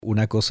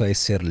una cosa es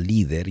ser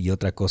líder y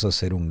otra cosa es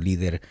ser un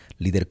líder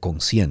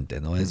consciente,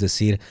 ¿no? Es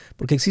decir,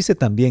 porque existe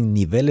también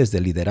niveles de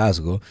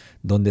liderazgo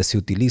donde se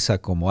utiliza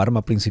como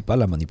arma principal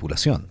la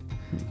manipulación.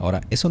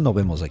 Ahora, eso no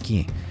vemos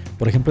aquí.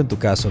 Por ejemplo, en tu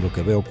caso, lo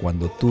que veo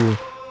cuando tú,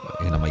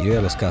 en la mayoría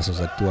de los casos,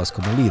 actúas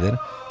como líder,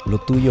 lo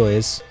tuyo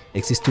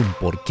existe un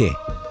porqué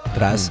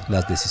tras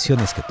las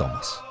decisiones que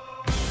tomas.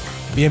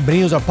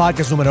 Bienvenidos al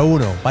podcast número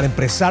 1 para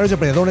empresarios y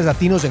emprendedores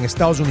latinos en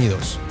Estados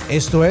Unidos.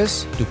 Esto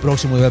es Tu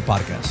Proximo Nivel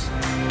Podcast.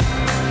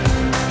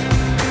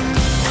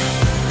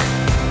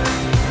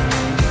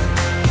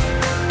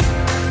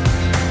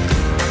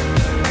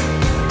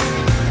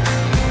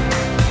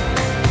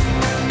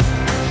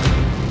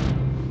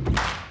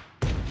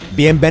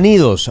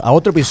 Bienvenidos a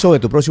otro episodio de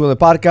Tu Proximo Nivel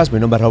Podcast. Mi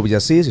nombre es Raúl y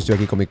Villacis y estoy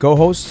aquí con mi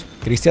co-host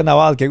Christian.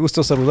 Qué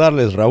gusto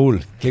saludarles,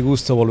 Raúl. Qué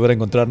gusto volver a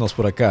encontrarnos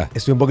por acá.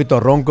 Estoy un poquito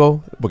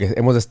ronco porque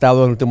hemos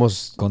estado en los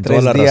últimos con 3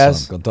 toda la días.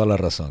 Razón, con toda la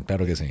razón,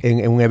 claro que sí.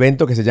 En un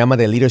evento que se llama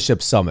The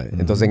Leadership Summit.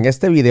 Entonces, en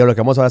este video lo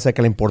que vamos a hablar es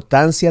acerca de la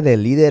importancia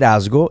del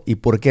liderazgo y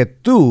por qué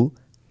tú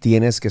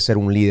tienes que ser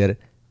un líder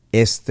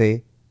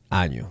este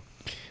año.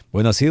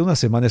 Bueno, ha sido una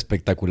semana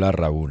espectacular,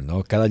 Raúl,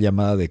 ¿no? Cada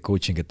llamada de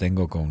coaching que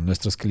tengo con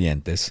nuestros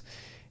clientes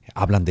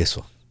hablan de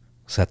eso.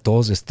 O sea,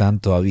 todos están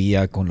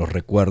todavía con los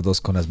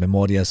recuerdos, con las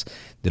memorias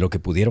de lo que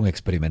pudieron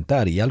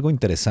experimentar. Y algo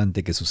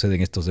interesante que sucede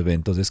en estos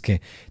eventos es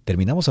que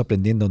terminamos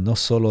aprendiendo no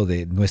solo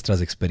de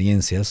nuestras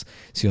experiencias,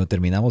 sino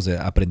terminamos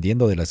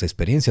aprendiendo de las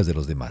experiencias de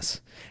los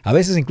demás. A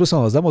veces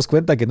incluso nos damos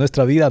cuenta que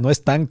nuestra vida no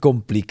es tan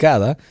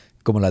complicada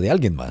como la de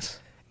alguien más.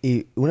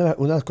 Y una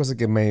de las cosas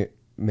que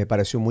me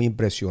pareció muy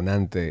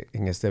impresionante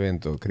en este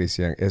evento,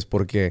 Christian, es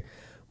porque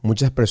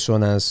muchas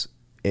personas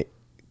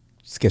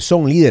que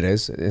son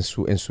líderes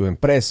en su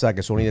empresa,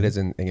 que son líderes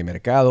en el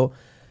mercado,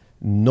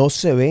 no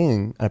se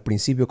ven al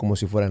principio como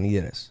si fueran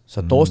líderes. O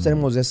sea, todos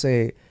tenemos esa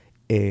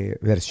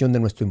versión de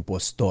nuestro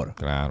impostor.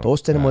 Claro,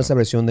 todos tenemos esa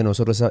versión de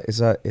nosotros,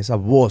 esa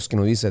voz que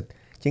nos dice,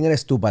 ¿quién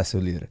eres tú para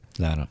ser un líder?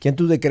 Claro. ¿Quién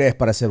tú te crees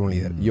para ser un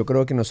líder? Yo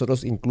creo que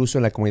nosotros, incluso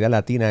en la comunidad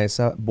latina,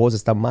 esa voz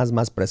está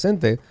más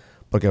presente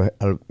porque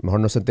a lo mejor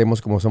nos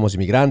sentimos como somos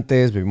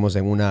inmigrantes, vivimos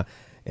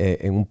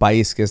en un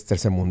país que es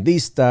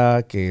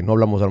tercermundista, que no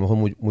hablamos a lo mejor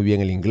muy bien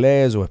el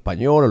inglés o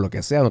español o lo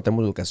que sea, no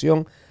tenemos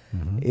educación.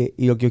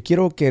 Y lo que yo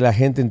quiero que la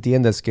gente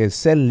entienda es que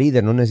ser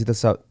líder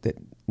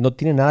no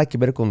tiene nada que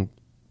ver con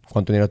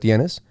cuánto dinero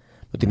tienes,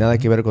 no tiene nada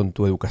que ver con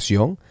tu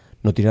educación,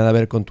 no tiene nada que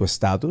ver con tu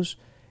estatus.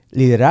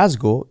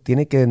 Liderazgo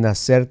tiene que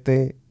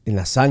nacerte en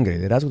la sangre,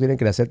 liderazgo tiene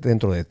que nacerte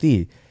dentro de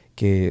ti,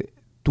 que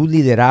tú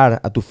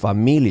liderar a tu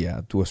familia,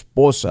 a tu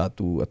esposa, a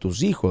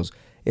tus hijos,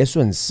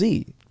 eso en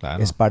sí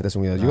es parte de su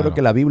vida. Yo creo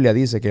que la Biblia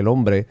dice que el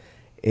hombre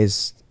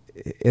es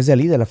el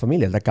líder de la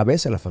familia, es la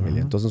cabeza de la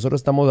familia. Entonces nosotros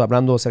estamos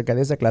hablando acerca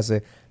de esa clase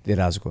de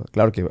liderazgo.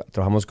 Claro que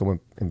trabajamos como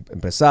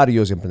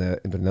empresarios y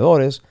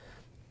emprendedores,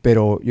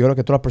 pero yo creo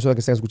que todas las personas que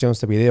están escuchando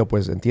este video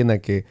pues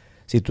entiendan que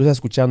si tú estás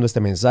escuchando este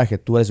mensaje,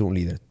 tú eres un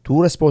líder.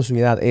 Tu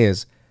responsabilidad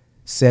es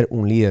ser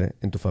un líder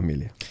en tu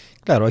familia.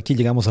 Claro, aquí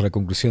llegamos a la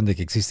conclusión de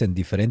que existen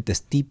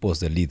diferentes tipos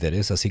de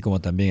líderes, así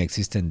como también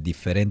existen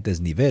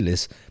diferentes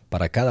niveles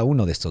para cada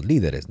uno de estos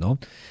líderes, ¿no?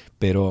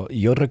 Pero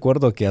yo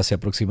recuerdo que hace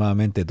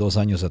aproximadamente 2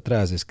 años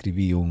atrás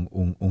escribí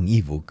un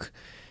ebook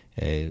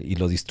y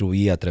lo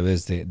distribuí a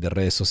través de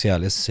redes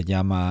sociales. Se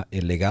llama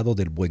El legado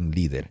del buen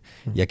líder.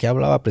 Y aquí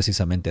hablaba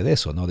precisamente de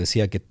eso, ¿no?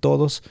 Decía que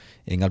todos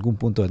en algún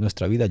punto de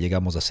nuestra vida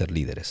llegamos a ser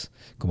líderes.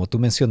 Como tú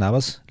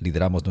mencionabas,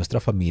 lideramos nuestra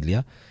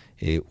familia,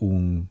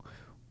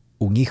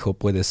 un hijo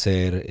puede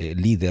ser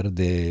líder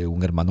de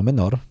un hermano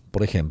menor,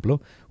 por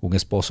ejemplo. Un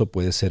esposo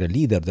puede ser el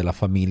líder de la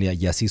familia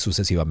y así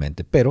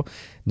sucesivamente. Pero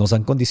nos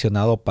han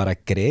condicionado para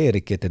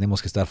creer que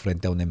tenemos que estar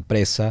frente a una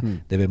empresa,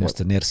 debemos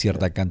tener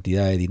cierta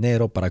cantidad de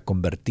dinero para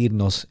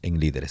convertirnos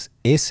en líderes.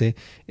 Ese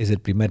es el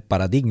primer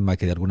paradigma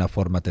que de alguna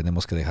forma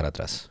tenemos que dejar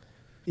atrás.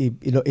 Y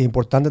lo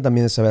importante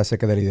también de saber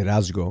acerca del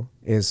liderazgo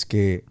es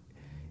que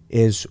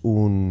es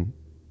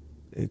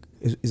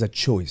a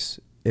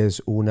choice.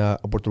 Es una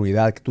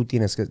oportunidad que tú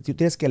tienes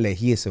que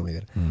elegir ser un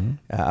líder.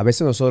 A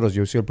veces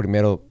yo soy el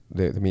primero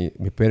de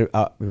mi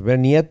primer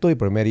nieto y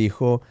primer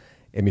hijo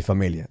en mi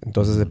familia.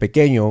 Entonces, de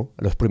pequeño,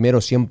 los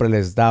primeros siempre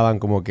les daban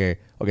como que,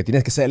 ok,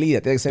 tienes que ser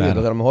líder, tienes que ser líder.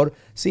 Entonces, a lo mejor,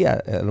 sí,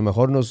 a lo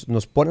mejor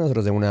nos ponen a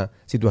nosotros en una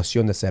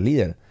situación de ser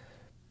líder,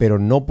 pero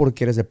no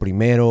porque eres el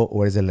primero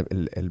o eres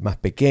el más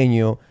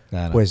pequeño,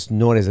 pues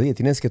no eres el líder.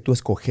 Tienes que tú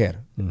escoger,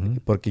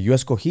 porque yo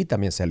escogí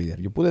también ser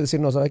líder. Yo pude decir,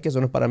 no, ¿sabes qué?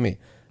 Eso no es para mí.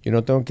 Yo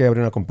no tengo que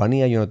abrir una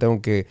compañía, yo no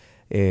tengo que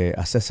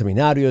hacer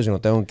seminarios, yo no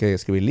tengo que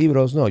escribir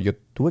libros. No, yo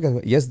tuve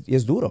que... Y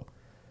es duro.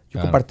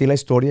 Yo compartí la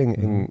historia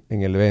en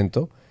el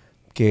evento,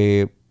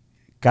 que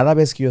cada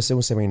vez que yo hacía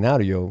un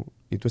seminario,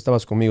 y tú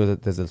estabas conmigo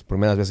desde las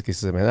primeras veces que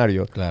hice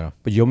seminario,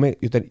 pues yo me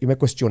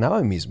cuestionaba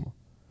a mí mismo.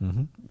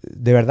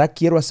 ¿De verdad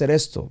quiero hacer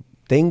esto?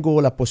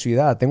 Tengo la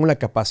posibilidad, tengo la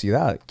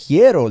capacidad,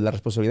 quiero la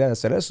responsabilidad de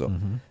hacer eso,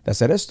 de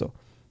hacer esto.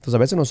 Entonces, a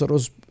veces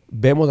nosotros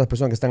vemos a las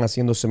personas que están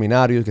haciendo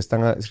seminarios, que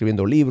están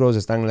escribiendo libros,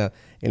 están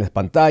en las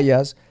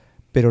pantallas,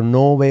 pero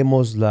no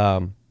vemos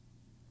la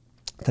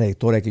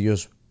trayectoria que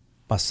ellos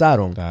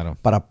pasaron Claro.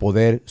 para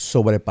poder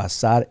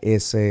sobrepasar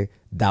ese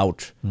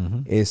doubt,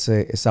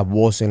 esa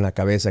voz en la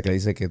cabeza que le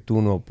dice que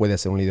tú no puedes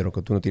ser un líder o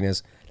que tú no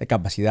tienes la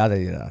capacidad de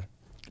liderar.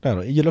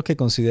 Claro, y yo lo que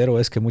considero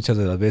es que muchas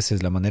de las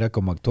veces la manera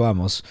como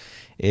actuamos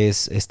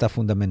está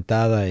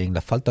fundamentada en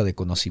la falta de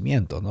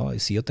conocimiento, ¿no? Y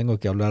si yo tengo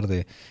que hablar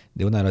de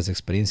una de las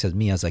experiencias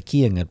mías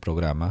aquí en el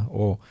programa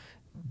o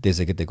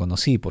desde que te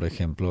conocí, por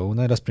ejemplo,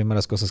 una de las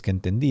primeras cosas que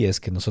entendí es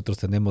que nosotros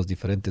tenemos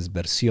diferentes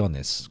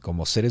versiones.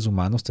 Como seres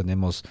humanos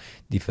tenemos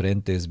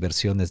diferentes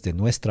versiones de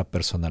nuestra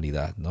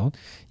personalidad, ¿no?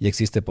 Y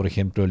existe, por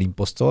ejemplo, el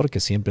impostor que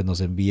siempre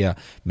nos envía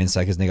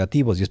mensajes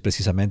negativos y es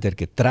precisamente el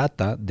que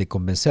trata de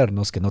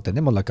convencernos que no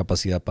tenemos la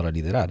capacidad para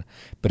liderar.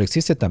 Pero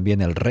existe también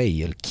el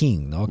rey, el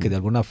king, ¿no? Que de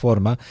alguna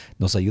forma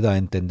nos ayuda a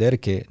entender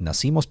que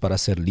nacimos para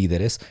ser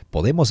líderes,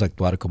 podemos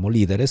actuar como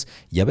líderes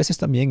y a veces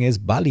también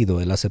es válido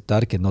el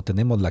aceptar que no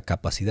tenemos la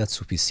capacidad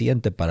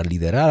suficiente para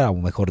liderar a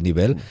un mejor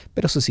nivel,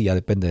 pero eso sí ya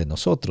depende de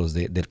nosotros,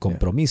 del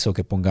compromiso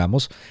que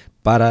pongamos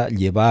para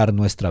llevar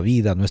nuestra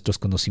vida, nuestros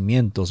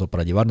conocimientos o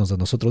para llevarnos a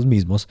nosotros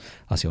mismos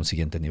hacia un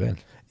siguiente nivel.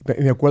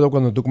 Me acuerdo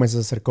cuando tú comenzaste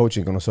a hacer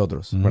coaching con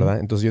nosotros, ¿verdad?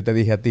 Entonces yo te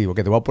dije a ti, ok,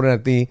 te voy a poner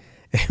a ti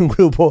en un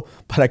grupo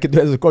para que tú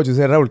hagas coaching.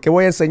 Dice, Raúl, ¿qué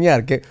voy a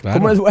enseñar?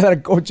 ¿Cómo les voy a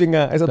dar coaching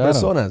a esas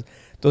personas?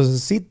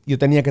 Entonces sí, yo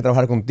tenía que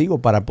trabajar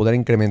contigo para poder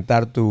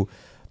incrementar tu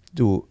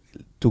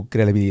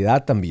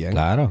credibilidad también.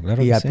 Claro,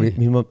 y al sí.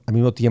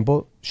 mismo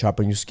tiempo,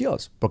 sharpen your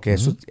skills. Porque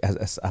eso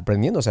es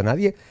aprendiendo. O sea,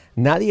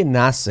 nadie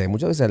nace.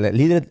 Muchas veces el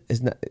líder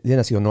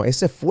nacido. No,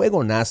 ese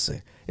fuego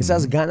nace.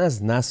 Esas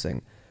ganas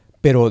nacen.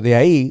 Pero de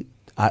ahí,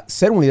 a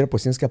ser un líder,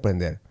 pues tienes que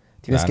aprender.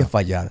 Tienes que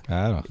fallar.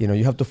 Claro.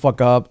 You have to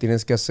fuck up.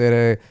 Tienes que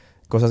hacer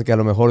cosas que a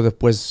lo mejor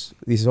después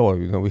dices,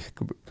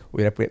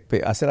 voy a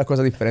hacer las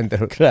cosas diferentes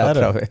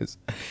otra vez.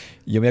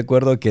 Yo me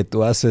acuerdo que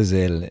tú haces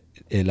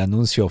el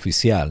anuncio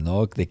oficial,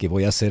 ¿no? De que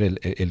voy a ser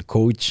el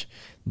coach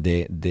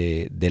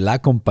de la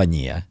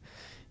compañía.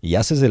 Y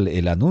haces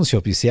el anuncio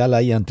oficial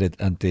ahí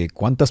ante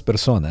cuántas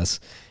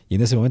personas. Y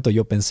en ese momento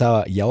yo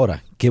pensaba, ¿y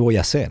ahora qué voy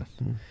a hacer?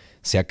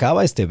 Se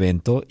acaba este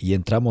evento y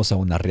entramos a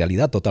una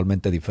realidad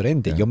totalmente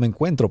diferente. Yo me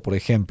encuentro, por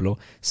ejemplo,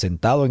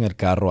 sentado en el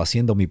carro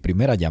haciendo mi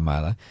primera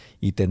llamada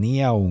y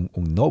tenía un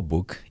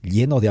notebook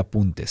lleno de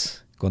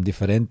apuntes con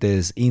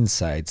diferentes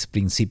insights,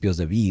 principios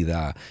de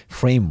vida,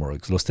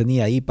 frameworks. Los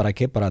tenía ahí, ¿para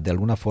qué? Para de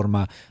alguna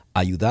forma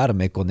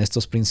ayudarme con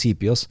estos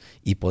principios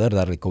y poder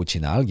darle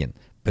coaching a alguien.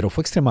 Pero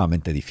fue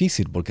extremadamente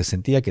difícil porque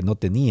sentía que no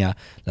tenía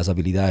las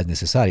habilidades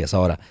necesarias.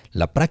 Ahora,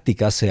 la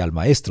práctica hace al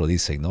maestro,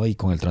 dicen, ¿no? Y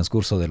con el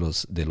transcurso de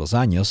los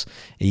años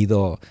he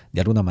ido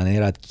de alguna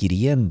manera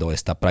adquiriendo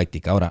esta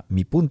práctica. Ahora,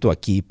 mi punto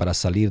aquí, para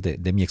salir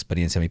de mi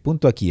experiencia, mi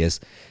punto aquí es,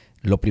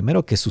 lo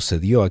primero que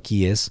sucedió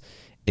aquí es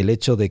el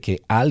hecho de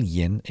que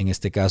alguien, en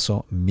este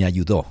caso, me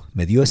ayudó,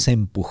 me dio ese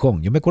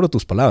empujón. Yo me acuerdo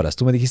tus palabras.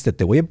 Tú me dijiste,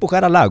 te voy a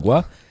empujar al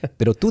agua,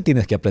 pero tú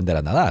tienes que aprender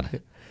a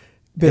nadar.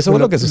 Eso fue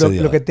lo que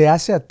sucedió. Lo que te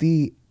hace a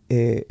ti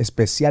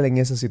especial en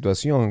esa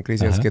situación,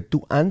 Christian, es que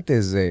tú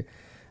antes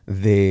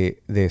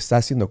de estar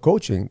haciendo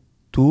coaching,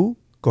 tú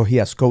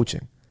cogías coaching.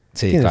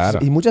 Sí, claro.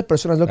 Y muchas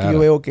personas, lo que yo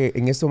veo que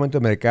en este momento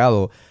de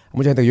mercado,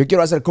 mucha gente, yo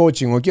quiero hacer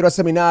coaching o quiero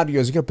hacer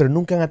seminarios, pero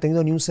nunca han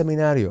tenido ni un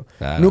seminario.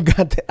 Claro.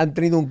 Nunca han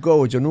tenido un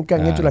coach o nunca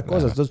han hecho las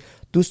cosas. Entonces,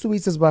 tú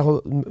estuviste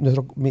bajo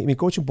mi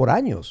coaching por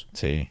años.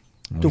 Sí.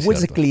 Tú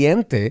fuiste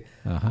cliente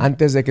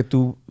antes de que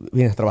tú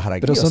vienes a trabajar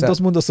aquí. Pero son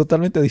dos mundos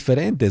totalmente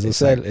diferentes.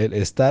 Exacto. O sea, el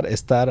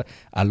estar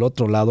al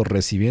otro lado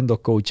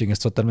recibiendo coaching es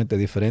totalmente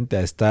diferente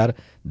a estar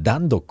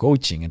dando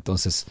coaching.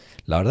 Entonces,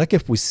 la verdad que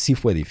sí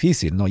fue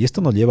difícil, ¿no? Y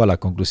esto nos lleva a la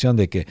conclusión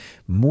de que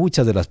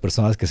muchas de las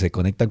personas que se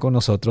conectan con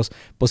nosotros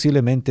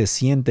posiblemente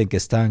sienten que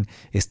están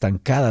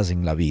estancadas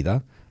en la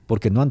vida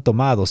porque no han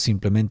tomado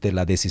simplemente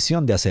la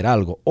decisión de hacer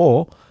algo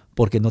o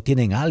porque no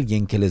tienen a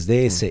alguien que les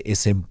dé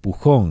ese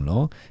empujón,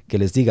 ¿no? Que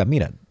les diga,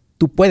 mira,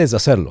 tú puedes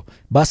hacerlo.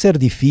 Va a ser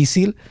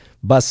difícil,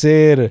 va a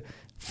ser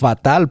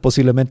fatal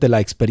posiblemente la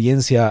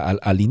experiencia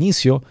al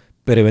inicio,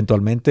 pero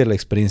eventualmente la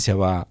experiencia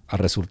va a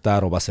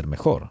resultar o va a ser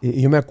mejor.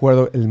 Y yo me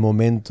acuerdo el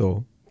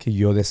momento que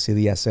yo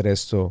decidí hacer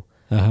esto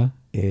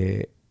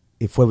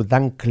y fue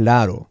tan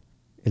claro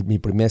mi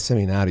primer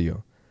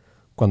seminario.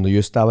 Cuando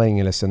yo estaba en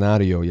el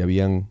escenario y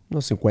habían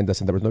unos 50,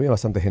 60 personas, no había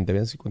bastante gente,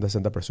 habían 50,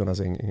 60 personas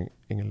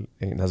en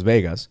Las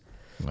Vegas.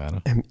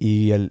 Claro.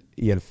 Y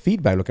el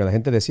feedback, lo que la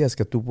gente decía es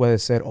que tú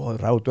puedes ser,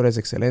 Raúl, tú eres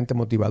excelente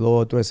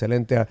motivador, tú eres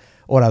excelente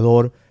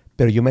orador,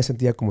 pero yo me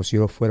sentía como si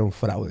yo fuera un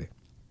fraude.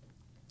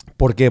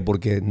 ¿Por qué?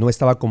 Porque no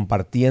estaba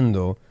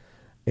compartiendo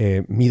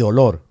mi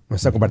dolor, no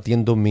estaba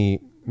compartiendo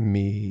mi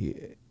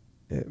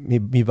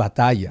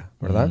batalla,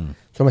 ¿verdad?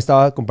 Solo me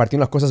estaba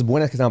compartiendo las cosas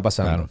buenas que estaban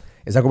pasando. Claro.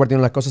 Estaba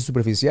compartiendo las cosas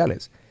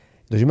superficiales.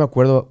 Entonces yo me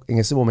acuerdo, en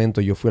ese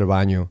momento yo fui al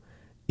baño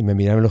y me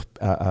miré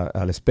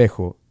al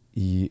espejo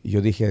y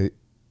yo dije,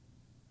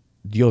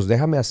 Dios,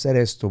 déjame hacer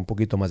esto un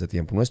poquito más de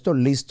tiempo. No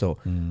estoy listo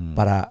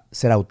para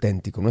ser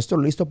auténtico. No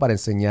estoy listo para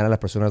enseñar a las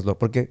personas.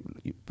 Porque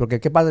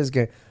 ¿qué pasa? Es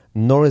que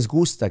no les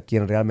gusta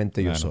quién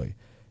realmente yo soy.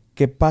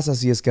 ¿Qué pasa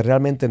si es que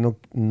realmente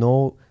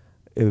no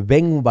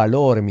ven un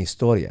valor en mi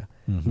historia?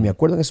 Y me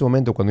acuerdo en ese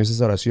momento cuando hice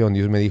esa oración,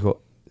 Dios me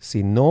dijo,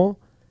 si no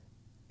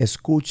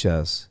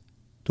escuchas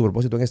tu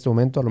propósito en este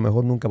momento, a lo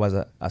mejor nunca vas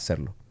a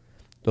hacerlo.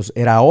 Entonces,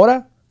 ¿era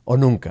ahora o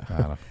nunca?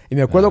 Claro, y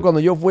me acuerdo cuando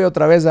yo fui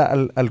otra vez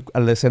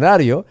al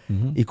escenario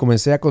y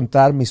comencé a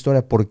contar mi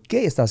historia, por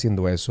qué estaba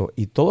haciendo eso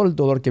y todo el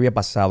dolor que había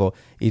pasado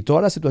y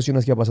todas las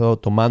situaciones que había pasado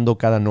tomando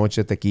cada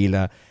noche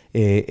tequila,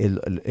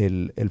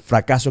 el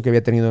fracaso que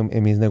había tenido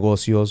en mis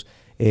negocios,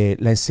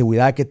 la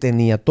inseguridad que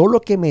tenía, todo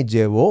lo que me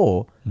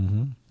llevó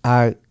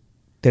a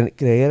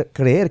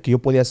creer que yo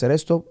podía hacer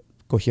esto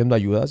cogiendo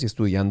ayudas y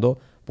estudiando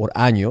por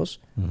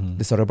años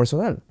desarrollo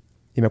personal.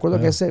 Y me acuerdo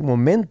que ese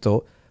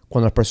momento,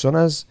 cuando las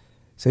personas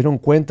se dieron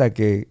cuenta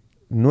que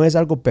no es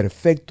algo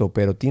perfecto,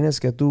 pero tienes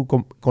que tú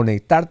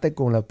conectarte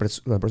con las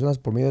personas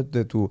por medio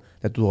de tu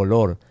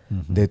dolor,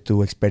 de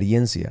tu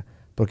experiencia.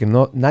 Porque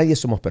nadie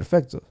somos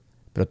perfectos,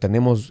 pero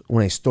tenemos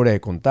una historia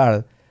de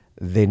contar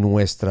de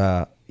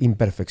nuestra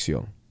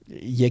imperfección.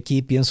 Y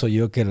aquí pienso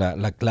yo que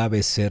la clave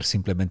es ser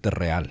simplemente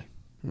real.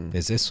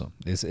 Es eso,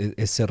 es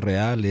ser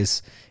real,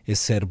 es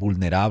ser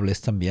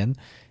vulnerables también.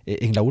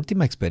 En la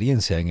última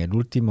experiencia, en el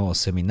último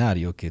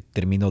seminario que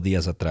terminó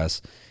días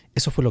atrás,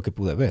 eso fue lo que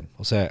pude ver.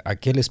 O sea,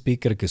 aquel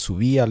speaker que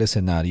subía al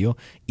escenario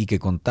y que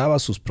contaba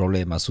sus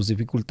problemas, sus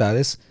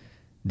dificultades,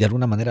 de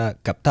alguna manera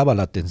captaba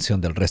la atención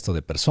del resto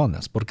de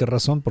personas. ¿Por qué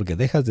razón? Porque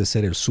dejas de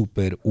ser el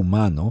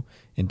superhumano,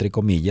 entre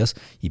comillas,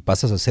 y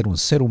pasas a ser un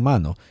ser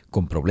humano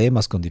con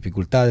problemas, con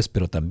dificultades,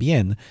 pero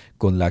también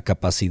con la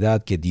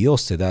capacidad que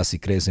Dios te da, si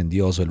crees en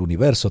Dios o el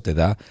universo te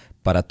da,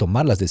 para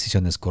tomar las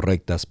decisiones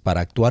correctas, para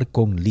actuar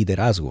con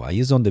liderazgo. Ahí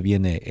es donde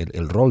viene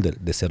el rol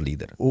de ser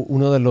líder.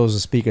 Uno de los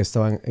speakers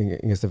estaban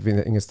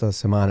en esta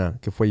semana,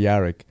 que fue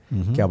Yarek,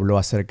 que habló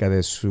acerca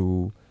de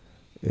su...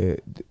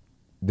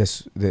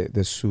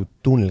 De su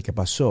túnel que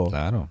pasó,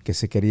 que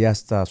se quería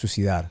hasta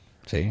suicidar.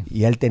 Sí.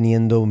 Y él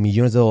teniendo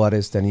millones de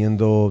dólares,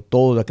 teniendo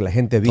todo lo que la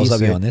gente dice. 2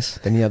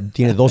 aviones.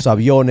 Tiene 2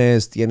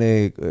 aviones,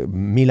 tiene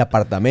 1000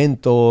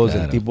 apartamentos,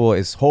 el tipo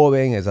es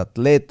joven, es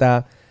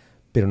atleta,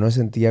 pero no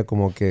sentía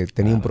como que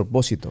tenía un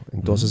propósito.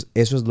 Entonces,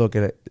 eso es lo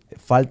que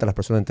falta a las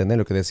personas entender,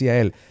 lo que decía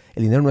él.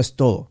 El dinero no es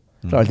todo.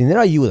 Claro, el dinero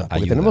ayuda,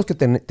 porque tenemos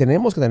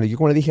que tener, yo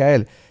como le dije a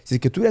él, si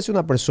es que tú eres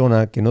una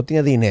persona que no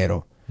tiene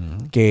dinero,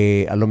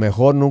 que a lo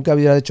mejor nunca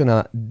hubiera hecho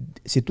nada.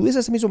 Si tú dices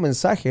ese mismo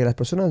mensaje, las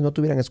personas no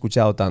te hubieran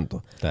escuchado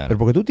tanto. Claro. Pero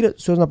porque tú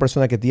sos una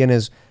persona que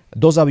tienes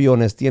 2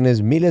 aviones,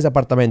 tienes miles de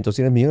apartamentos,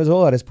 tienes millones de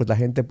dólares, pues la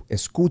gente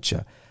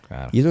escucha.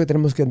 Claro. Y es lo que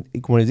tenemos que,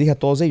 como les dije a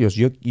todos ellos,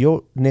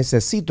 yo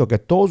necesito que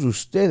todos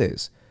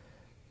ustedes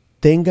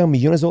tengan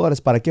millones de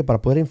dólares. ¿Para qué?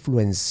 Para poder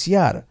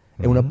influenciar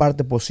en una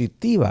parte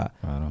positiva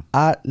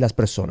a las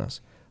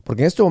personas.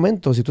 Porque en este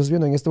momento, si tú estás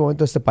viendo en este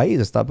momento este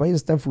país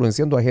está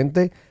influenciando a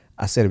gente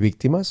a ser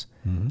víctimas,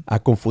 a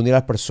confundir a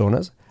las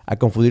personas, a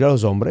confundir a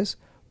los hombres.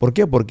 ¿Por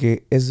qué?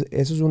 Porque eso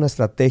es una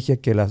estrategia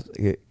que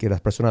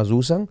las personas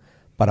usan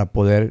para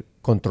poder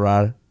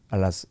controlar a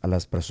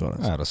las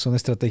personas. Claro, son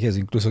estrategias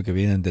incluso que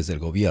vienen desde el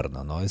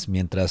gobierno, ¿no? Es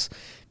mientras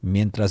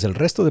el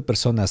resto de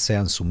personas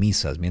sean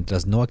sumisas,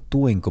 mientras no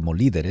actúen como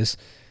líderes,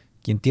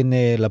 quien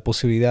tiene la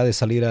posibilidad de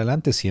salir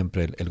adelante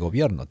siempre el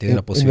gobierno, tiene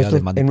la posibilidad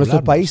de manipularnos. En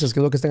nuestros países, ¿qué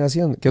es lo que están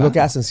haciendo? ¿Qué es lo que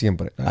hacen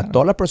siempre? A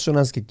todas las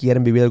personas que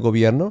quieren vivir el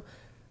gobierno,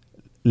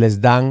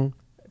 les dan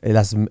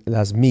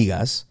las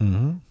migas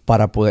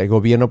para poder el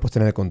gobierno pues,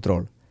 tener el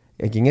control.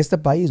 Aquí en este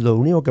país lo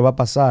único que va a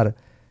pasar,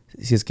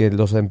 si es que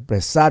los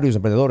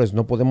emprendedores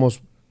no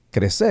podemos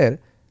crecer,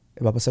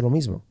 va a pasar lo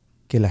mismo.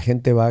 Que la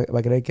gente va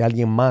a creer que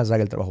alguien más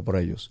haga el trabajo por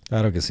ellos.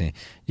 Claro que sí.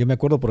 Yo me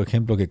acuerdo, por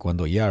ejemplo, que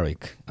cuando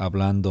Yarek,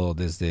 hablando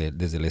desde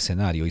el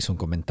escenario, hizo un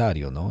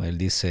comentario, ¿no? Él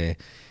dice,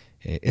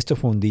 esto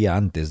fue un día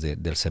antes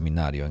del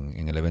seminario,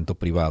 en el evento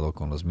privado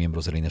con los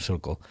miembros del Inner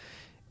Circle.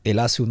 Él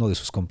hace uno de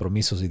sus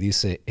compromisos y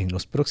dice, en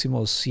los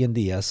próximos 100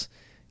 días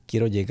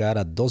quiero llegar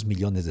a 2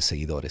 millones de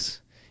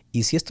seguidores.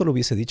 Y si esto lo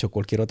hubiese dicho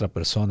cualquier otra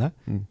persona,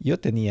 yo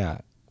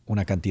tenía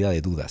una cantidad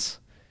de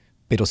dudas.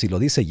 Pero si lo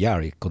dice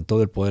Yarek con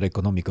todo el poder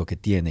económico que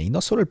tiene, y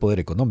no solo el poder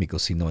económico,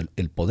 sino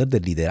el poder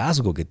de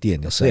liderazgo que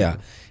tiene, o sea,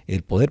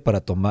 el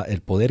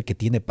poder que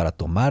tiene para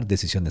tomar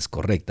decisiones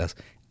correctas,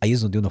 ahí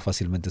es donde uno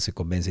fácilmente se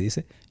convence y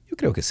dice, yo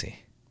creo que sí.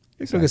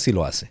 Yo creo que sí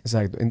lo hace.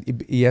 Exacto.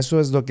 Y eso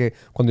es lo que,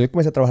 cuando yo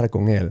comencé a trabajar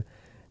con él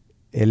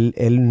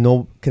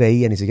no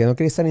creía, ni siquiera no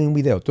quería estar en un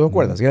video. ¿Tú te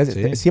acuerdas?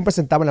 Sí. Siempre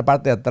sentaba en la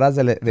parte de atrás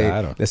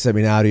del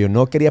seminario,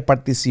 no quería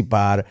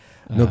participar,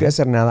 no quería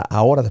hacer nada.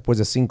 Ahora, después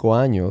de 5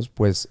 años,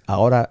 pues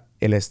ahora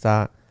él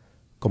está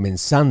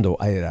comenzando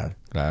a liderar.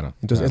 Claro.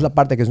 Entonces es la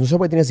parte que no solo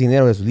porque tienes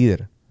dinero eres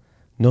líder,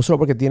 no solo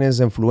porque tienes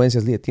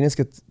influencias líder, tienes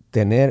que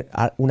tener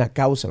una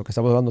causa, lo que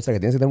estamos hablando, o sea, que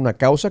tienes que tener una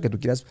causa que tú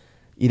quieras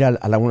ir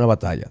a una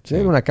batalla.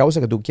 Tienes una causa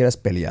que tú quieras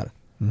pelear.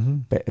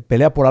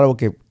 Pelea por algo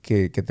que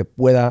te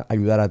pueda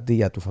ayudar a ti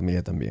y a tu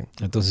familia también.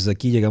 Entonces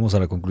aquí llegamos a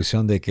la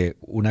conclusión de que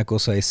una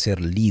cosa es ser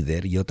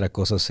líder y otra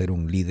cosa es ser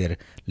un líder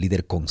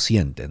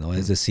consciente, ¿no?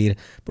 Es decir,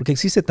 porque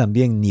existe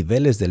también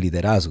niveles de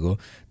liderazgo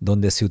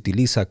donde se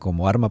utiliza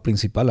como arma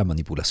principal la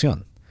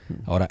manipulación.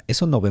 Ahora,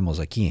 eso no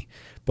vemos aquí.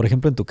 Por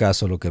ejemplo, en tu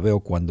caso, lo que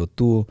veo cuando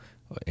tú,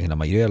 en la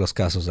mayoría de los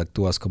casos,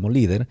 actúas como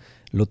líder,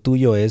 lo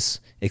tuyo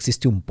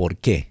existe un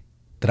porqué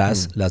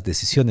tras las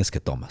decisiones que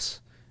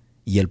tomas.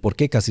 Y el por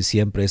qué casi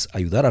siempre es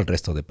ayudar al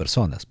resto de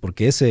personas,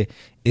 porque ese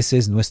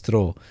es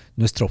nuestro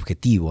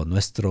objetivo,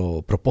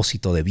 nuestro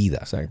propósito de vida,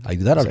 Exacto.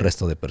 ayudar al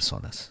resto de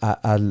personas.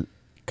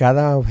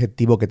 Cada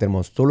objetivo que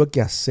tenemos, todo lo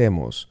que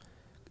hacemos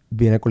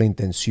viene con la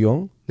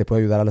intención de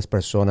poder ayudar a las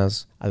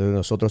personas, a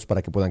nosotros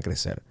para que puedan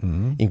crecer.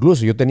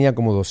 Incluso yo tenía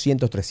como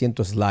 200,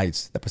 300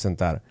 slides de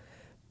presentar,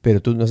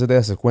 pero tú no se te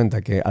das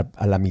cuenta que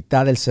a la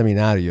mitad del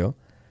seminario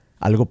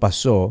algo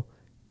pasó,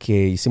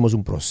 que hicimos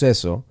un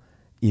proceso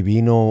y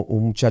vino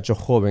un muchacho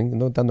joven,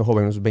 no tanto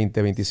joven, unos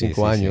 20,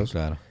 25 años, sí,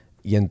 claro.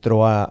 Y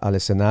entró al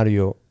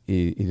escenario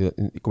y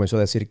comenzó a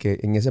decir que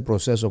en ese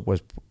proceso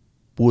pues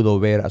pudo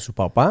ver a su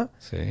papá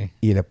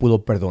y le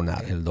pudo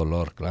perdonar. El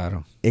dolor,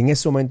 claro. En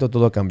ese momento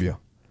todo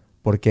cambió,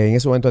 porque en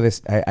ese momento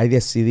ahí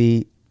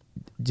decidí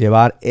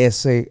llevar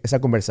esa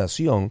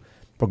conversación,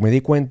 porque me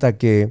di cuenta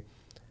que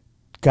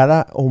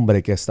cada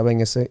hombre que estaba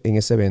en ese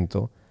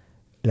evento,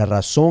 la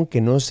razón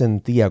que no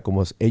sentía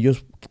como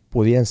ellos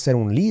podían ser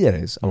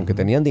líderes, aunque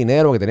tenían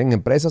dinero, que tenían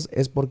empresas,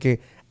 es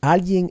porque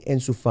alguien en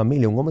su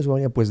familia, un hombre en su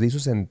familia, pues le hizo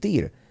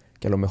sentir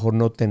que a lo mejor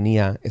no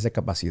tenía esa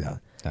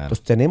capacidad. Claro.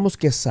 Entonces tenemos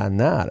que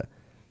sanar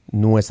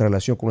nuestra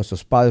relación con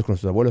nuestros padres, con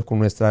nuestros abuelos, con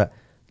nuestro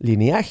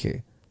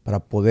lineaje para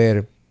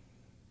poder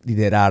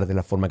liderar de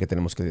la forma que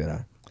tenemos que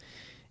liderar.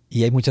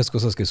 Y hay muchas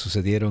cosas que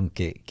sucedieron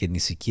que ni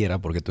siquiera,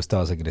 porque tú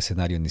estabas en el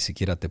escenario, ni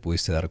siquiera te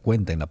pudiste dar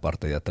cuenta en la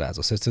parte de atrás.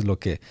 O sea, esto es lo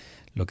que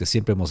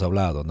siempre hemos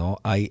hablado, ¿no?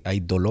 Hay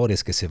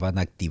dolores que se van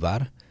a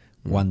activar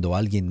cuando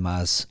alguien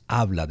más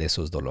habla de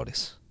esos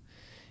dolores.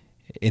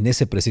 En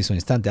ese preciso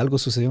instante, algo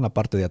sucedió en la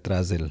parte de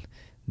atrás del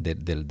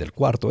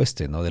cuarto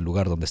 ¿no? Del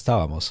lugar donde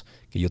estábamos,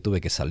 que yo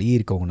tuve que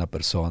salir con una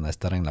persona,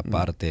 estar en la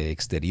parte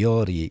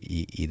exterior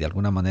y de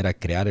alguna manera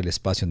crear el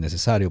espacio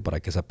necesario para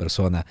que esa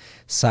persona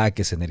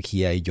saque esa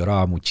energía, y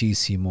lloraba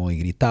muchísimo y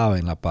gritaba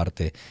en la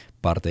parte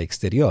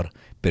exterior,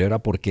 pero era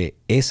porque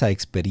esa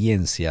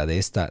experiencia de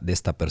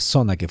esta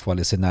persona que fue al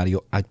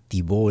escenario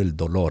activó el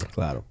dolor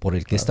por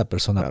el que esta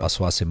persona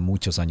pasó hace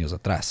muchos años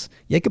atrás,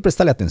 y hay que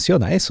prestarle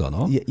atención a eso,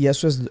 ¿no? Y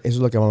eso es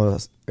lo que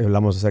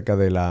hablamos acerca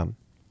de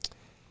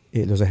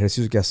los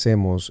ejercicios que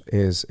hacemos,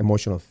 es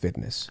emotional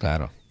fitness.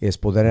 Claro. Es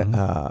poder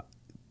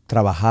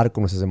trabajar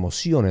con nuestras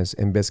emociones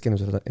en vez que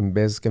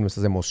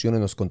nuestras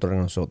emociones nos controlen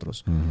a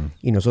nosotros.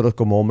 Y nosotros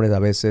como hombres a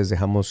veces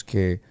dejamos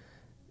que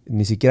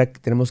ni siquiera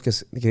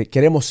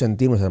queremos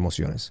sentir nuestras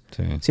emociones.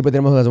 Sí. Siempre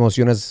tenemos las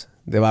emociones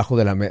debajo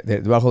de la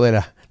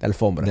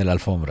alfombra. De la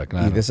alfombra,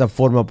 claro. Y de esa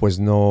forma pues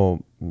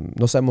no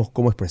sabemos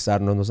cómo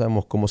expresarnos, no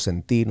sabemos cómo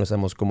sentir, no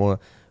sabemos cómo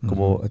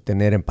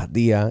tener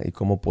empatía y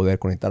cómo poder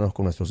conectarnos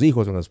con nuestros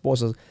hijos, con nuestras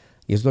esposas.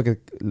 Y eso es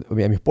lo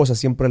que a mi esposa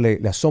siempre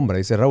le asombra.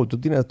 Dice, Raúl, tú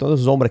tienes a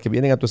todos esos hombres que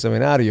vienen a tu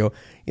seminario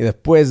y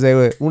después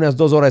de unas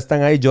 2 horas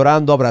están ahí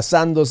llorando,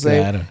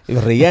 abrazándose,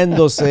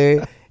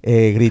 riéndose,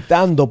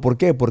 gritando. ¿Por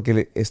qué?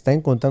 Porque está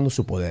encontrando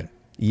su poder.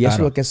 Y eso es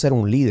lo que es ser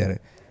un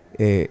líder.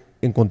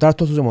 Encontrar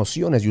todas tus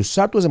emociones y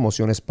usar tus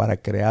emociones para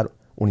crear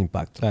un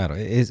impacto. Claro,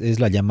 es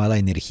la llamada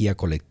energía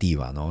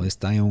colectiva, ¿no?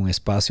 Está en un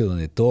espacio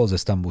donde todos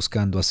están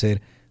buscando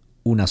hacer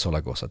una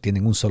sola cosa,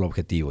 tienen un solo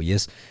objetivo, y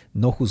es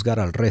no juzgar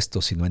al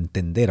resto, sino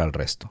entender al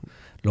resto.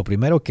 Lo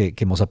primero que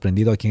hemos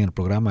aprendido aquí en el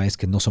programa es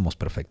que no somos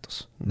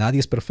perfectos. Nadie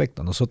es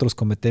perfecto. Nosotros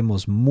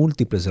cometemos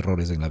múltiples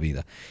errores en la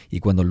vida. Y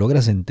cuando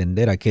logras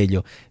entender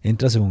aquello,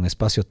 entras en un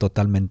espacio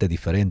totalmente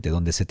diferente,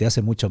 donde se te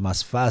hace mucho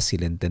más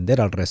fácil entender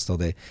al resto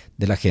de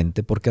la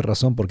gente. ¿Por qué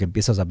razón? Porque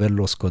empiezas a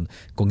verlos con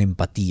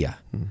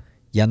empatía.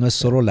 Ya no es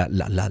solo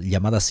la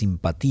llamada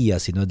simpatía,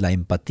 sino es la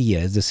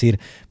empatía. Es decir,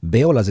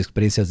 veo las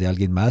experiencias de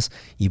alguien más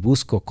y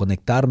busco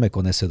conectarme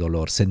con ese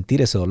dolor,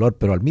 sentir ese dolor,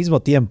 pero al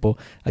mismo tiempo,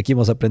 aquí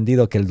hemos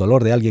aprendido que el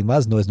dolor de alguien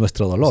más no es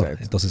nuestro dolor.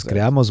 Exacto, entonces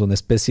creamos una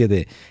especie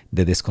de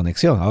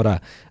desconexión.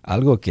 Ahora,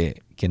 algo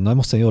que no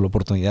hemos tenido la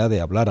oportunidad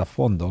de hablar a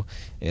fondo,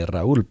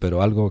 Raúl,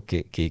 pero algo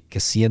que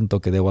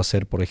siento que debo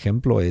hacer, por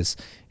ejemplo, es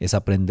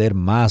aprender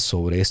más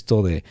sobre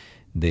esto de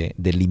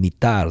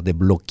limitar, de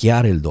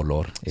bloquear el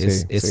dolor,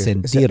 es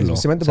sentirlo.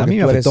 A mí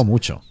me afectó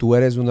mucho. Tú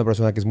eres una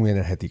persona que es muy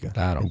energética.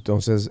 Claro.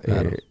 Entonces,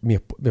 mi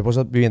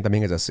esposa Vivian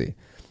también es así.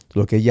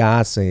 Lo que ella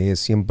hace es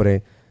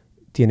siempre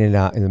tiene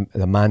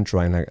la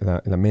mantra en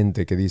la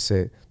mente que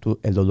dice,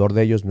 el dolor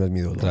de ellos no es mi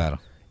dolor. Claro.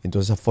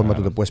 Entonces, de esa forma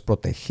tú te puedes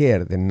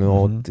proteger de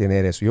no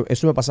tener eso.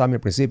 Eso me pasaba a mí al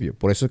principio.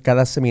 Por eso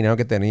cada seminario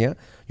que tenía,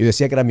 yo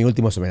decía que era mi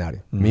último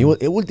seminario. Mi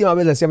última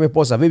vez le decía a mi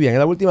esposa, Vivian, es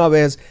la última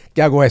vez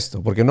que hago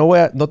esto, porque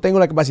no tengo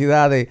la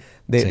capacidad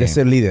de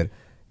ser líder.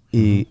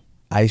 Y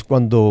ahí es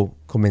cuando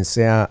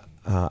comencé a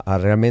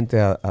realmente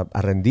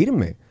a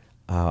rendirme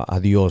a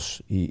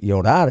Dios y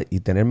orar y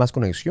tener más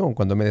conexión.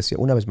 Cuando me decía,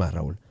 una vez más,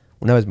 Raúl,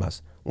 una vez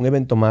más, un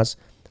evento más,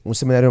 un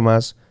seminario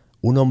más,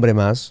 un hombre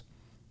más.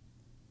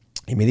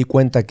 Y me di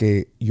cuenta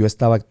que yo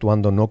estaba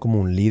actuando no como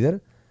un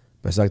líder,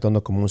 pero estaba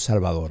actuando como un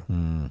salvador.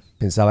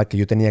 Pensaba que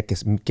yo tenía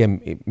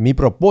que mi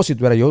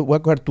propósito era, yo voy a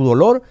coger tu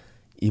dolor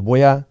y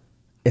voy a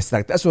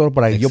extractar ese dolor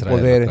para yo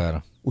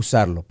poder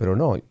usarlo. Pero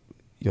no,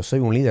 yo soy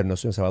un líder, no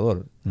soy un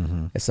salvador.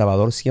 El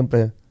salvador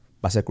siempre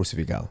va a ser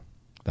crucificado.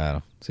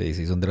 Claro, sí,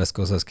 sí, son de las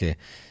cosas que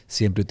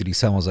siempre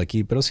utilizamos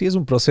aquí, pero sí es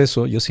un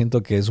proceso, yo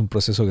siento que es un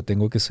proceso que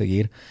tengo que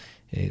seguir.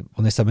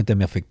 Honestamente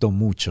me afectó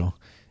mucho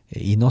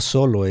y no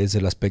solo es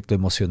el aspecto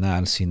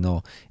emocional,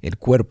 sino el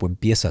cuerpo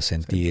empieza a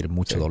sentir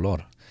mucho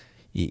dolor.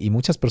 Y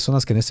muchas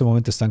personas que en este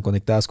momento están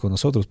conectadas con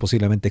nosotros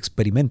posiblemente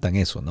experimentan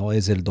eso, ¿no?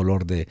 Es el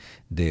dolor de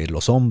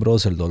los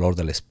hombros, el dolor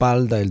de la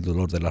espalda, el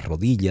dolor de las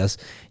rodillas.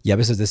 Y a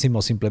veces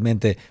decimos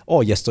simplemente,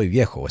 oh, ya estoy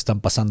viejo,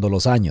 están pasando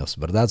los años,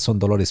 ¿verdad? Son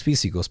dolores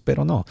físicos,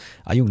 pero no.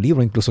 Hay un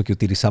libro incluso que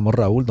utilizamos,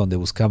 Raúl, donde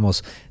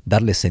buscamos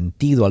darle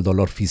sentido al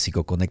dolor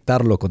físico,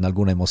 conectarlo con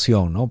alguna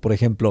emoción, ¿no? Por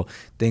ejemplo,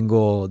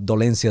 tengo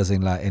dolencias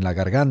en la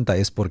garganta,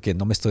 es porque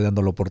no me estoy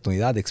dando la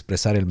oportunidad de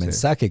expresar el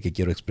mensaje que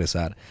quiero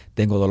expresar.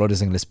 Tengo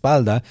dolores en la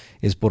espalda,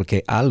 es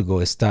porque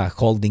algo está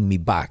holding me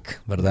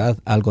back, ¿verdad?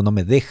 Algo no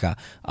me deja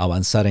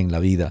avanzar en la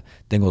vida.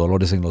 Tengo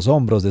dolores en los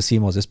hombros,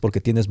 decimos, es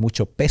porque tienes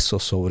mucho peso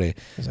sobre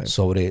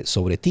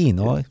ti,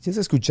 ¿no? Tienes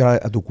que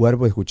escuchar a tu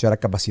cuerpo y escuchar a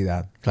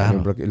capacidad.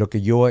 Claro. Lo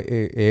que yo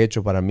he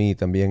hecho para mí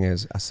también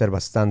es hacer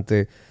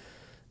bastante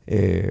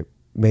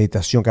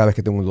meditación cada vez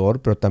que tengo un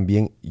dolor, pero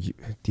también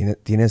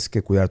tienes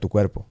que cuidar tu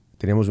cuerpo.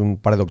 Tenemos un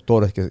par de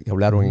doctores que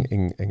hablaron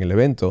en el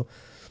evento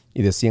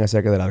y decían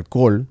acerca del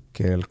alcohol,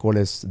 que el alcohol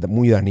es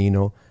muy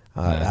dañino,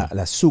 el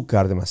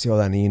azúcar demasiado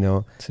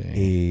dañino,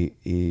 y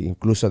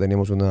incluso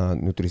tenemos una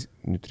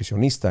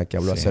nutricionista que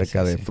habló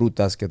acerca de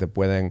frutas que te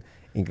pueden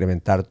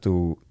incrementar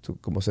tu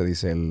 ¿cómo se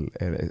dice? El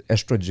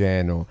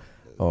estrogen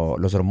o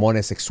los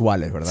hormonas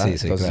sexuales, ¿verdad? Sí,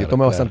 Entonces claro, yo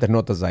tomé bastantes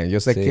notas ahí. Yo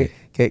sé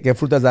qué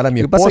frutas dar a mi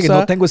esposa. Lo que pasa es que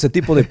no tengo ese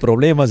tipo de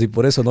problemas y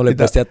por eso no le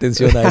presté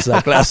atención a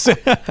esa clase.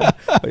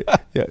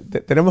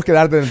 Tenemos que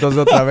darte entonces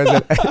otra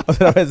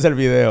vez el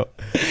video.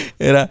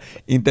 Era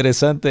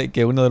interesante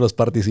que uno de los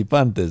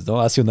participantes,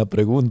 ¿no?, hace una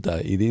pregunta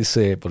y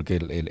dice, porque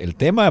el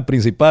tema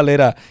principal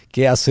era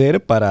qué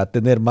hacer para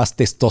tener más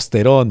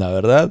testosterona,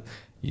 ¿verdad?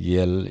 Y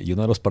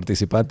uno de los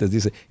participantes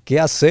dice,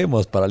 ¿qué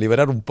hacemos para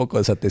liberar un poco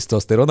de esa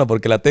testosterona?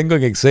 Porque la tengo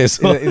en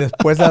exceso. Y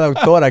después la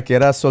doctora, que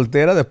era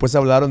soltera, después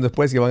hablaron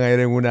que van a ir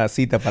en una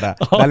cita para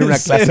darle una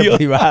clase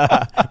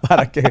privada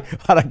para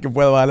que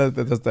pueda bajar la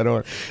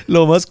testosterona.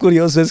 Lo más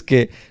curioso es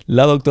que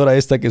la doctora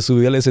esta que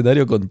subió al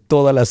escenario con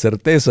toda la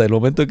certeza, el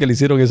momento que le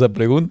hicieron esa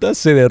pregunta,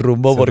 se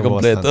derrumbó por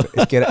completo.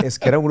 Es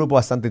que era un grupo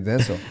bastante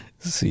intenso.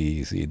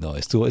 Sí, no,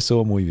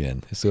 estuvo muy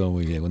bien,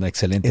 una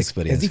excelente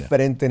experiencia. Es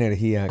diferente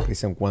energía,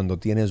 Christian, cuando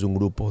tienes un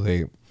grupo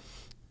de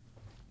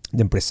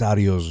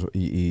empresarios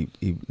y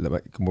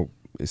como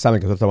saben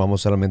que nosotros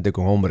trabajamos solamente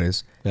con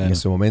hombres en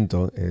este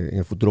momento. En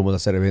el futuro vamos a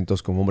hacer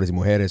eventos con hombres y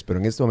mujeres, pero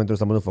en este momento nos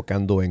estamos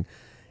enfocando en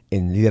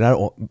liderar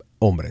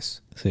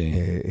hombres. Sí.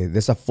 De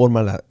esa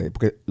forma,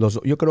 porque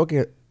yo creo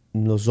que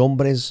los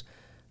hombres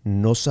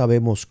no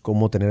sabemos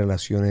cómo tener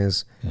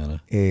relaciones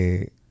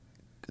de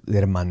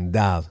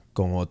hermandad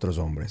con otros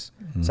hombres.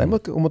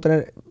 Sabemos cómo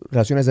tener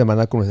relaciones de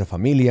hermandad con nuestra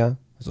familia,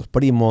 nuestros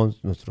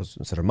primos, nuestros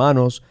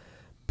hermanos,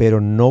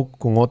 pero no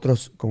con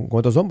otros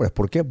hombres.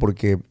 ¿Por qué?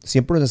 Porque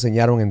siempre nos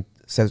enseñaron en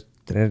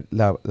tener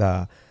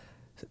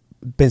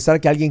pensar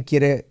que alguien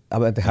quiere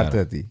aventajarte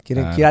de ti,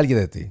 quiere alguien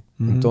de ti.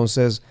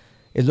 Entonces,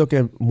 es lo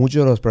que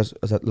muchos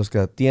de los que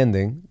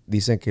atienden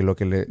dicen que lo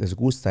que les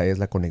gusta es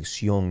la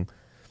conexión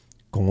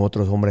con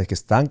otros hombres que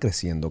están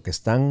creciendo, que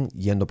están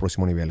yendo al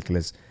próximo nivel,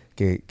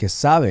 que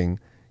saben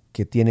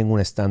que tienen un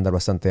estándar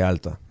bastante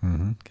alto.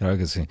 Claro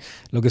que sí.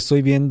 Lo que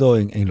estoy viendo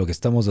en lo que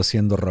estamos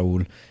haciendo,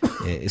 Raúl,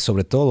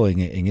 sobre todo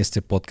en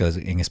este podcast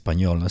en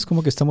español, ¿no? Es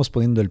como que estamos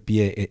poniendo el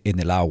pie en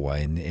el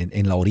agua,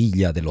 en la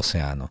orilla del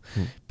océano.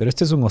 Pero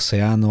este es un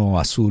océano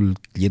azul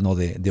lleno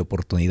de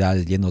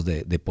oportunidades, lleno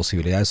de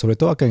posibilidades, sobre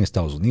todo acá en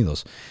Estados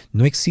Unidos.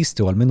 No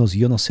existe, o al menos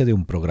yo no sé de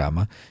un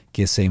programa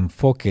que se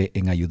enfoque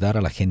en ayudar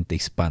a la gente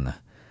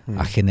hispana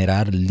a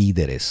generar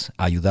líderes,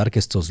 a ayudar que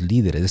estos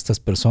líderes,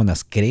 estas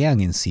personas crean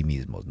en sí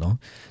mismos,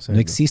 ¿no? Sí, no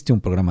existe un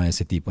programa de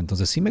ese tipo.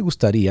 Entonces sí me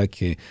gustaría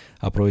que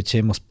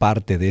aprovechemos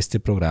parte de este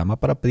programa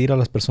para pedir a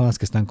las personas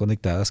que están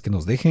conectadas que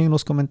nos dejen en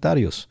los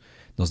comentarios,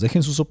 nos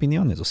dejen sus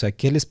opiniones. O sea,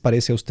 ¿qué les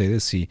parece a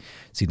ustedes si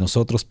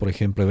nosotros, por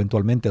ejemplo,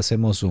 eventualmente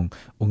hacemos un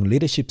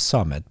Leadership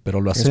Summit,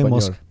 pero lo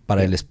hacemos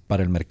para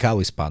el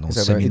mercado hispano, un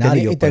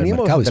seminario para el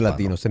mercado hispano?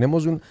 Latinos.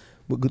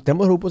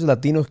 Tenemos grupos de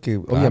latinos que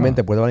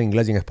obviamente pueden hablar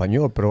inglés y en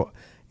español, pero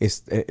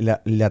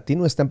el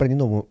latino está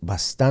emprendiendo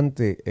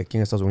bastante aquí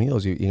en Estados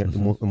Unidos y en el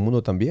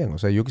mundo también. O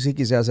sea, yo sí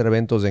quisiera hacer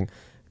eventos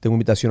tengo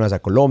invitaciones a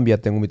Colombia,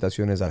 tengo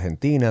invitaciones a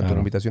Argentina, tengo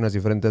invitaciones a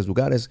diferentes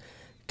lugares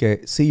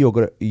que sí,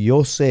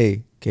 yo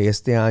sé que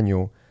este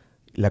año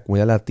la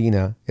comunidad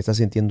latina está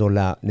sintiendo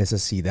la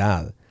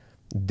necesidad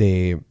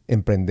de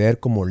emprender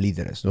como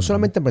líderes. No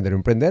solamente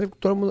emprender,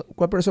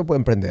 cualquier persona puede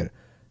emprender,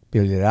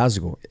 pero el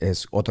liderazgo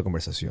es otra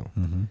conversación.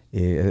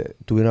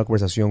 Tuve una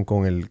conversación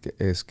con el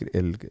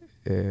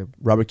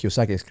Robert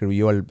Kiyosaki, que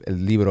escribió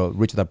el libro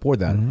Rich Dad Poor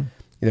Dad,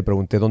 y le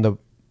pregunté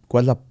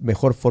cuál es la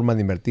mejor forma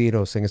de invertir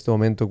en este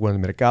momento con el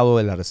mercado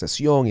de la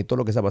recesión y todo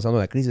lo que está pasando,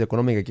 la crisis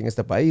económica aquí en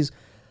este país.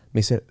 Me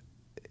dice,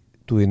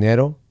 tu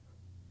dinero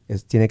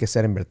tiene que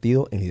ser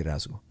invertido en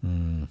liderazgo.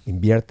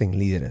 Invierte en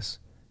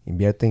líderes.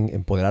 Invierte en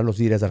empoderar a los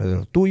líderes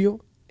alrededor tuyo,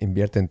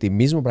 invierte en ti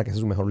mismo para que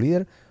seas un mejor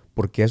líder,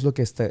 porque es lo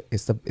que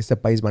este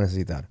país va a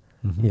necesitar.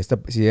 Y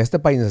si este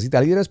país necesita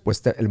líderes,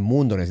 pues el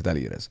mundo necesita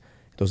líderes.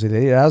 Entonces, el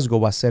liderazgo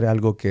va a ser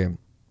algo que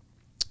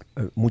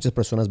muchas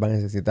personas van a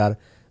necesitar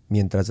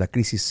mientras la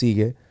crisis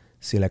sigue.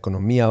 Si la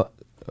economía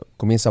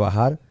comienza a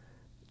bajar,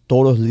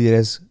 todos los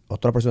líderes o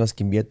todas las personas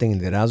que invierten en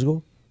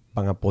liderazgo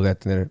van a poder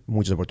tener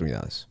muchas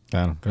oportunidades.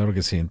 Claro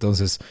que sí.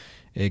 Entonces,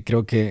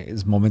 creo que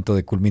es momento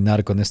de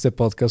culminar con este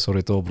podcast,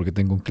 sobre todo porque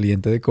tengo un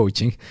cliente de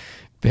coaching.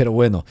 Pero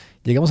bueno,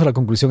 llegamos a la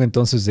conclusión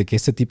entonces de que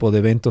este tipo de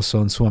eventos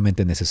son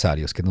sumamente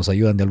necesarios, que nos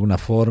ayudan de alguna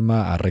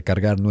forma a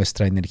recargar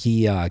nuestra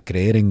energía, a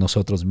creer en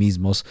nosotros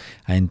mismos,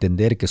 a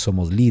entender que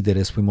somos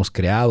líderes, fuimos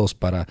creados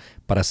para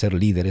ser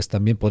líderes.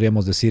 También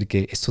podríamos decir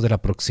que esto de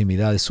la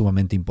proximidad es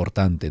sumamente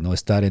importante, ¿no?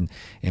 Estar en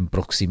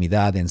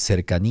proximidad, en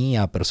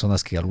cercanía a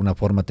personas que de alguna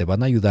forma te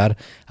van a ayudar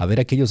a ver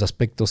aquellos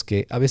aspectos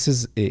que a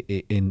veces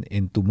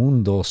en tu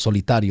mundo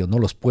solitario no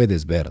los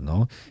puedes ver,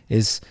 ¿no?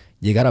 Es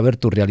llegar a ver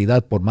tu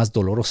realidad por más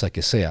dolorosa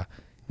que sea,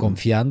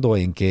 confiando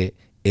en que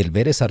el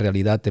ver esa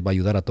realidad te va a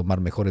ayudar a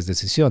tomar mejores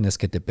decisiones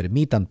que te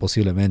permitan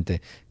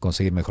posiblemente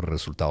conseguir mejores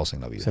resultados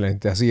en la vida.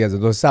 Excelente, así es.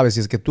 Entonces, sabes,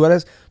 si es que tú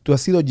has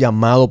sido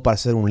llamado para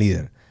ser un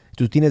líder,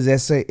 tú tienes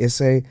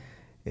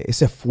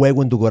ese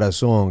fuego en tu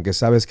corazón, que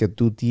sabes que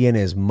tú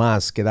tienes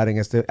más que dar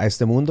a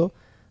este mundo,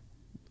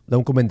 da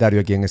un comentario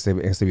aquí en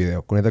este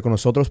video. Conecta con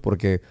nosotros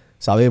porque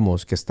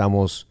sabemos que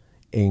estamos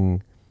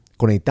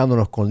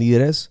conectándonos con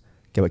líderes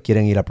que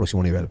quieren ir al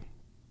próximo nivel.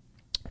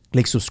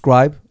 Click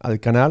subscribe al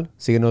canal,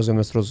 síguenos en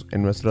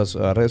nuestras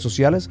redes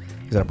sociales.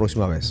 Hasta la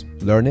próxima vez.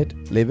 Learn it,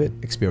 live it,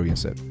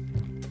 experience it.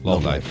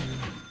 Love life.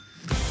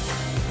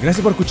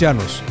 Gracias por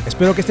escucharnos.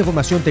 Espero que esta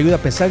información te ayude a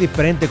pensar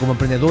diferente como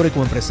emprendedor y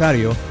como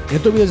empresario. Y no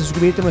te olvides de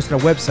suscribirte a nuestra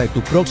website,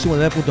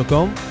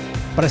 tuproximonivel.com,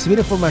 para recibir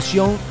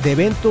información de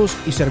eventos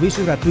y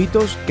servicios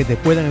gratuitos que te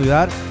puedan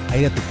ayudar a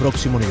ir a tu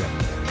próximo nivel.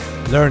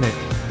 Learn it,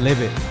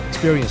 live it,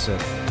 experience it,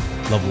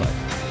 love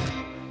life.